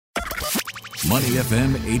Money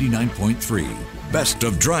FM 89.3. Best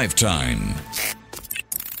of drive time.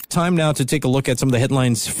 Time now to take a look at some of the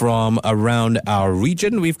headlines from around our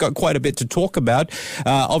region. We've got quite a bit to talk about.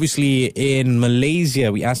 Obviously, in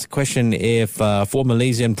Malaysia, we asked the question if former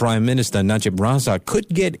Malaysian Prime Minister Najib Razak could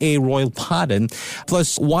get a royal pardon.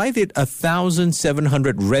 Plus, why did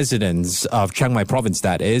 1,700 residents of Chiang Mai province,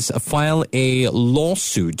 that is, file a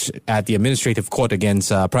lawsuit at the administrative court against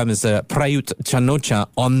Prime Minister Prayut Chan-o-cha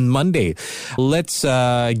on Monday? Let's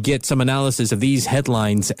get some analysis of these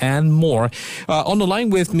headlines and more. On the line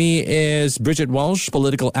with me is Bridget Walsh,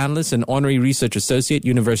 political analyst and honorary research associate,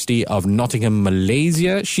 University of Nottingham,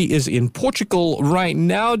 Malaysia. She is in Portugal right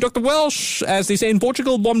now. Dr. Walsh, as they say in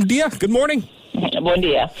Portugal, bom dia. Good morning. Bon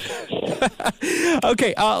dia.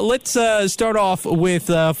 Okay, let's start off with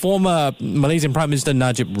former Malaysian Prime Minister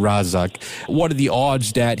Najib Razak. What are the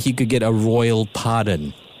odds that he could get a royal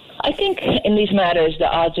pardon? I think in these matters, the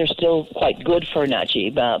odds are still quite good for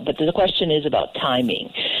Najib, but the question is about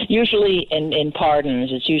timing. Usually in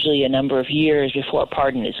pardons, it's usually a number of years before a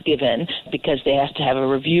pardon is given because they have to have a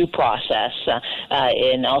review process,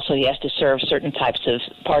 and also he has to serve certain types of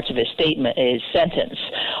parts of his sentence.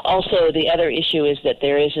 Also, the other issue is that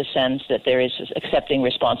there is a sense that there is accepting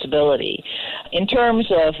responsibility. In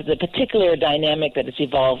terms of the particular dynamic that has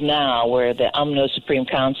evolved now, where the UMNO Supreme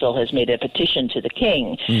Council has made a petition to the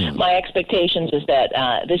king, my expectations is that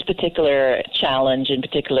this particular challenge and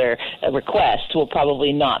particular request will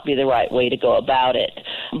probably not be the right way to go about it.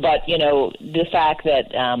 But, the fact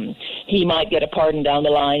that he might get a pardon down the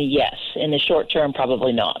line, yes. In the short term,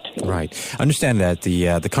 probably not. Right. I understand that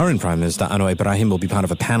the current Prime Minister, Anwar Ibrahim, will be part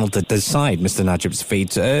of a panel to decide Mr. Najib's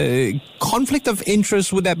fate. Conflict of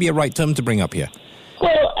interest, would that be a right term to bring up here?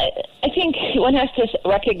 Well, I think one has to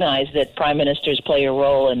recognize that prime ministers play a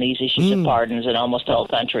role in these issues of pardons in almost all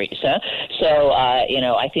countries. So,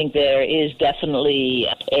 I think there is definitely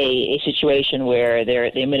a situation where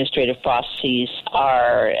the administrative processes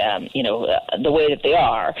are, the way that they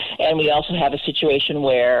are. And we also have a situation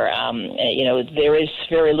where, there is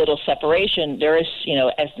very little separation. There is,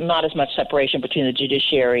 not as much separation between the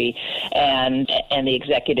judiciary and the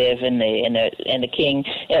executive and the king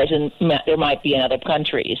as there might be in other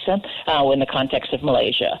countries. In the context of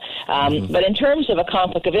Malaysia. But in terms of a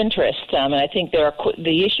conflict of interest, and I think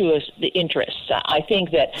the issue is the interests. I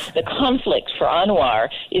think that the conflict for Anwar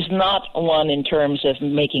is not one in terms of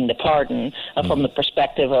making the pardon from the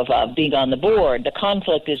perspective of being on the board. The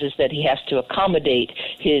conflict is that he has to accommodate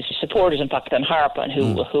his supporters in Pakatan Harapan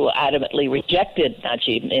who adamantly rejected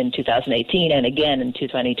Najib in 2018 and again in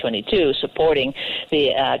 2022, supporting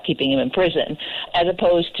the keeping him in prison, as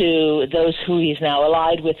opposed to those who he's now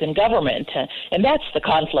allied with in government. And that's the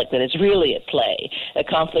conflict that is really at play, a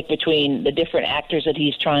conflict between the different actors that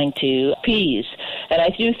he's trying to appease. And I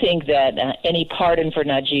do think that any pardon for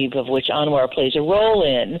Najib, of which Anwar plays a role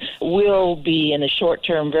in, will be in the short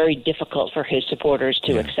term very difficult for his supporters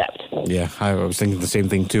to accept. Yeah, I was thinking the same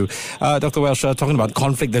thing too. Dr. Welsh, talking about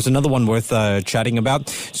conflict, there's another one worth chatting about.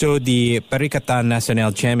 So the Perikatan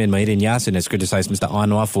Nasional chairman, Mahidin Yassin, has criticized Mr.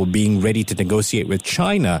 Anwar for being ready to negotiate with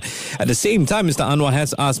China. At the same time, Mr. Anwar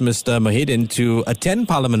has asked Mr. Mahidin to attend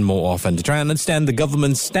Parliament more often to try and understand the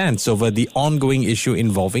government's stance over the ongoing issue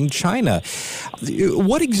involving China.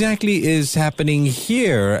 What exactly is happening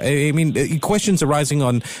here? I mean, questions arising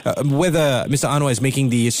on whether Mr. Anwar is making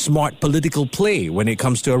the smart political play when it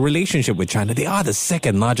comes to a relationship with China. They are the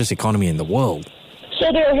second largest economy in the world.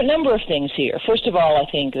 So there are a number of things here. First of all, I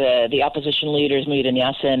think the opposition leaders, Mahidin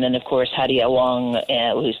Yassin and, of course, Hadi Awang,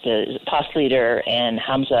 who's the PAS leader, and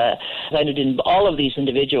Hamza Zainuddin, all of these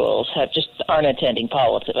individuals aren't attending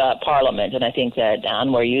Parliament. And I think that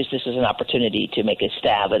Anwar used this as an opportunity to make a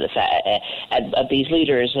stab at these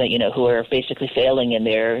leaders, who are basically failing in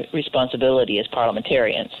their responsibility as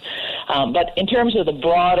parliamentarians. But in terms of the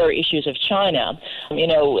broader issues of China,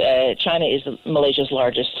 China is Malaysia's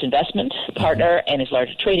largest investment partner and his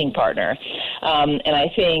largest trading partner. And I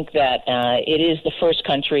think that it is the first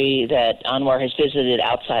country that Anwar has visited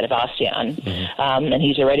outside of ASEAN, and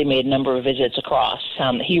he's already made a number of visits across.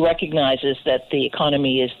 He recognizes that the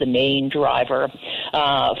economy is the main driver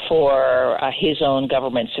for his own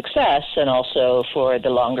government's success and also for the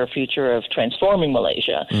longer future of transforming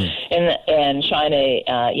Malaysia. And China,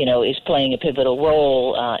 is playing a pivotal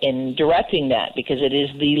role in directing that because it is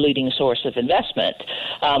the leading source of investment.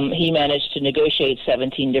 He managed to negotiate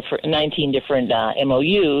 19 different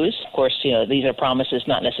MOUs. Of course, these are promises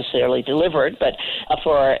not necessarily delivered, but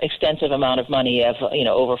for an extensive amount of money of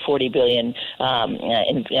over 40 billion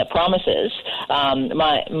in promises.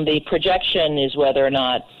 The projection is whether or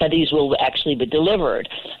not these will actually be delivered.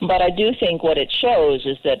 But I do think what it shows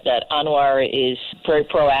is that Anwar is very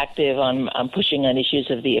proactive on pushing on issues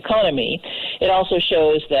of the economy. It also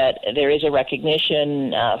shows that there is a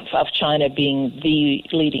recognition of China being the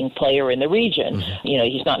leading player in the region.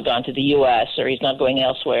 He's not gone to the U.S. or he's not going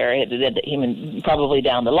elsewhere, even probably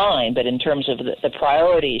down the line, but in terms of the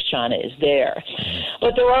priorities, China is there.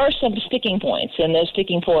 But there are some sticking points, and those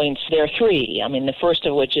sticking points, there are three. I mean, the first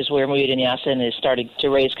of which is where Muhyiddin Yassin is starting to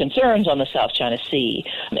raise concerns on the South China Sea.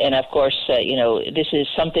 And, of course, this is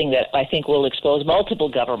something that I think will expose multiple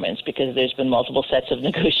governments because there's been multiple sets of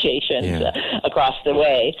negotiations across the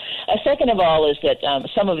way. Second of all is that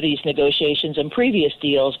some of these negotiations and previous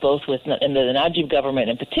deals, both in the Najib government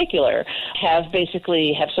in particular, have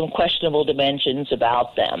some questionable dimensions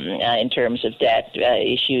about them in terms of debt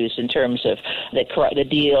issues, in terms of the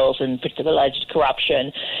deals and alleged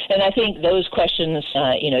corruption. And I think those questions,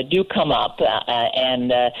 do come up,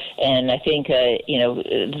 and I think,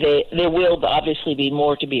 there will obviously be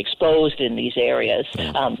more to be exposed in these areas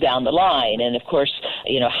down the line. And of course,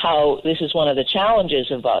 how this is one of the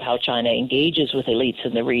challenges about how China engages with elites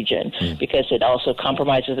in the region, because it also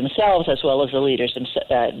compromises themselves as well as the leaders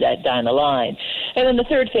down the line. And then the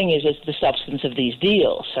third thing is the substance of these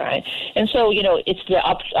deals, right? And so, it's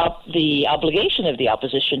the obligation of the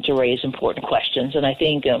opposition to raise important questions, and I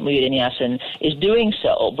think Muhyiddin Yassin is doing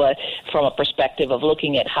so, but from a perspective of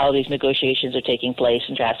looking at how these negotiations are taking place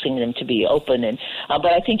and asking them to be open. And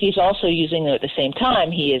but I think he's also using, at the same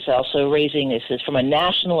time, he is also raising this from a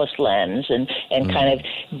nationalist lens and kind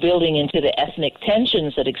of building into the ethnic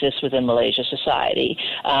tensions that exist within Malaysia society.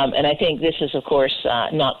 And I think this is, of course,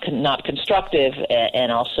 not constructive,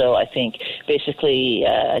 and also, I think, basically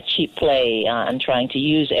a cheap play on trying to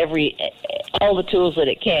use all the tools that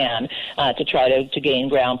it can to try to gain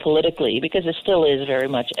ground politically, because it still is very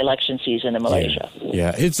much election season in Malaysia.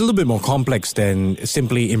 Yeah, it's a little bit more complex than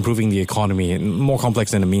simply improving the economy, more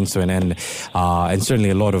complex than a means to an end. And certainly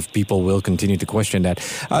a lot of people will continue to question that.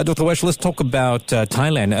 Dr. Wesh, let's talk about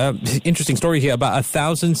Thailand. Interesting story here. About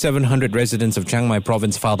 1,700 residents of Chiang Mai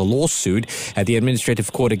province filed a lawsuit at the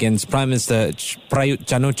administrative court against Prime Minister Prayut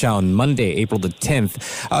Chan-o-cha on Monday, April the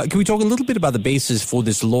 10th. Can we talk a little bit about the basis for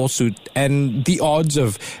this lawsuit and the odds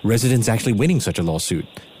of residents actually winning such a lawsuit?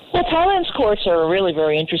 Well, Thailand's courts are really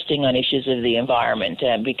very interesting on issues of the environment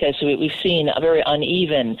because we've seen a very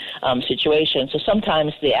uneven situation. So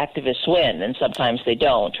sometimes the activists win and sometimes they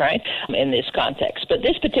don't, right, in this context. But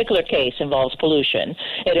this particular case involves pollution.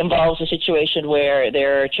 It involves a situation where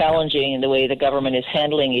they're challenging the way the government is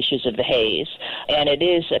handling issues of the haze. And it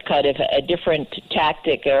is a kind of a different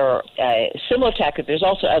tactic or a similar tactic. There's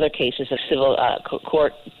also other cases of civil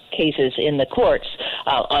court cases in the courts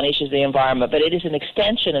on issues of the environment, but it is an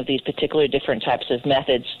extension of these particular different types of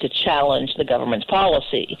methods to challenge the government's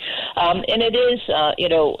policy. And it is,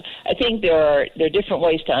 I think there are different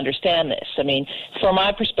ways to understand this. I mean, from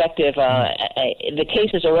my perspective, the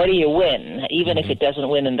case is already a win, even if it doesn't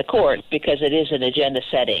win in the court, because it is an agenda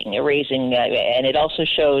setting, raising, and it also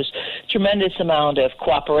shows tremendous amount of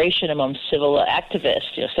cooperation among civil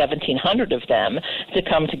activists, 1,700 of them, to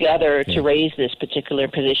come together to raise this particular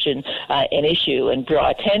position an issue and draw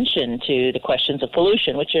attention to the questions of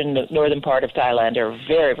pollution, which in the northern part of Thailand are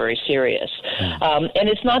very, very serious. And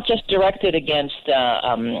it's not just directed against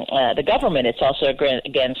the government. It's also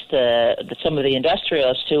against some of the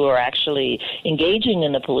industrialists who are actually engaging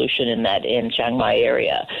in the pollution in Chiang Mai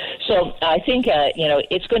area. So I think,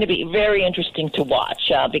 it's going to be very interesting to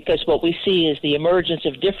watch because what we see is the emergence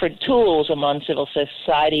of different tools among civil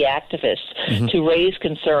society activists to raise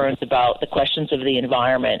concerns about the questions of the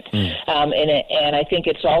environment. And I think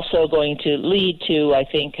it's also going to lead to,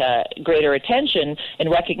 greater attention and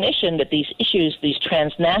recognition that these issues, these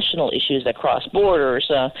transnational issues that cross borders,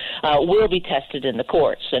 will be tested in the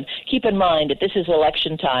courts. And keep in mind that this is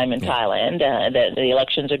election time in Thailand, that the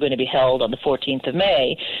elections are going to be held on the 14th of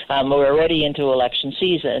May. We're already into election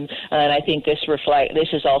season, and I think this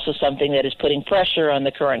is also something that is putting pressure on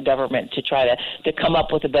the current government to try to come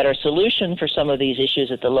up with a better solution for some of these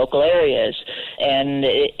issues at the local areas. And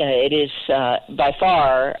it is, by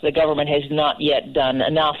far, the government has not yet done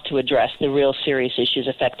enough to address the real serious issues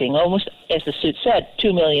affecting almost, as the suit said,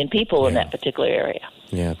 2 million people in that particular area.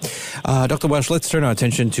 Yeah. Dr. Welsh, let's turn our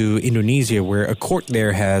attention to Indonesia, where a court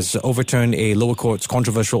there has overturned a lower court's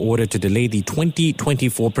controversial order to delay the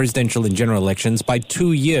 2024 presidential and general elections by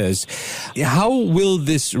 2 years. How will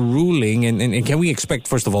this ruling, and can we expect,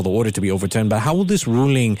 first of all, the order to be overturned, but how will this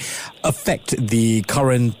ruling affect the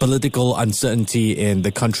current political uncertainty in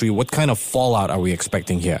the country? What kind of fallout are we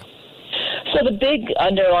expecting here? So the big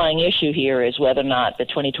underlying issue here is whether or not the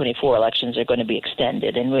 2024 elections are going to be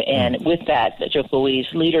extended. And with that,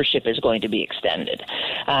 Jokowi's leadership is going to be extended.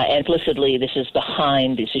 Implicitly, this is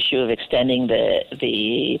behind this issue of extending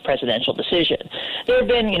the presidential decision. There have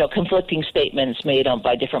been, conflicting statements made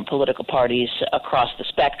by different political parties across the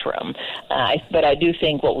spectrum. But I do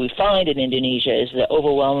think what we find in Indonesia is that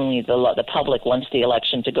overwhelmingly the public wants the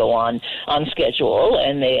election to go on schedule,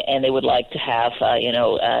 and they would like to have,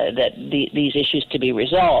 that these issues to be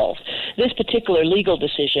resolved. This particular legal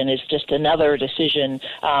decision is just another decision.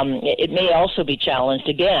 It may also be challenged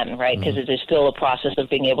again, right, because it is still a process of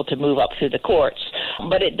being able to move up through the courts.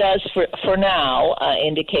 But it does, for now,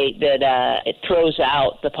 indicate that it throws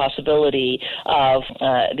out the possibility of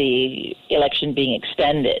the election being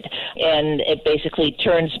extended. And it basically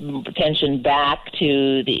turns attention back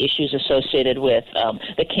to the issues associated with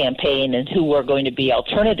the campaign and who are going to be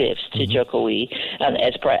alternatives to Jokowi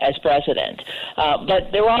as president.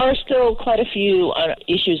 But there are still quite a few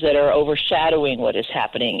issues that are overshadowing what is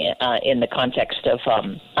happening in the context of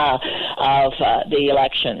the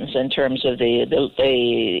elections, in terms of the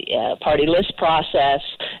party list process,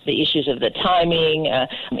 the issues of the timing,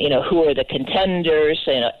 who are the contenders,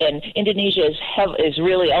 and Indonesia is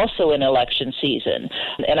really also in election season.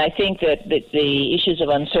 And I think that the issues of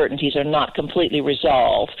uncertainties are not completely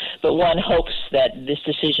resolved, but one hopes that this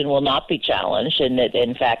decision will not be challenged, and that,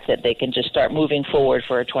 in fact, that they can just start moving forward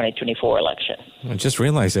for a 2024 election. I just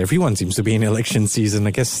realized everyone seems to be in election season.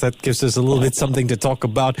 I guess that gives us a little bit something to talk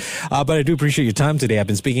about. But I do appreciate your time today. I've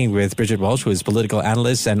been speaking with Bridget Welsh, who is political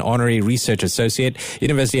analyst and honorary research associate,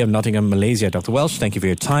 University of Nottingham, Malaysia. Dr. Welsh, thank you for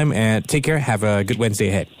your time, and take care. Have a good Wednesday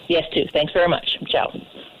ahead. Yes, too. Thanks very much. Ciao.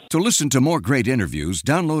 To listen to more great interviews,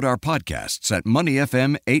 download our podcasts at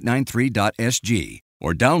moneyfm893.sg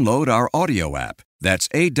or download our audio app. That's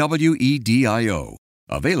AWEDIO.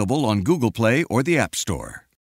 Available on Google Play or the App Store.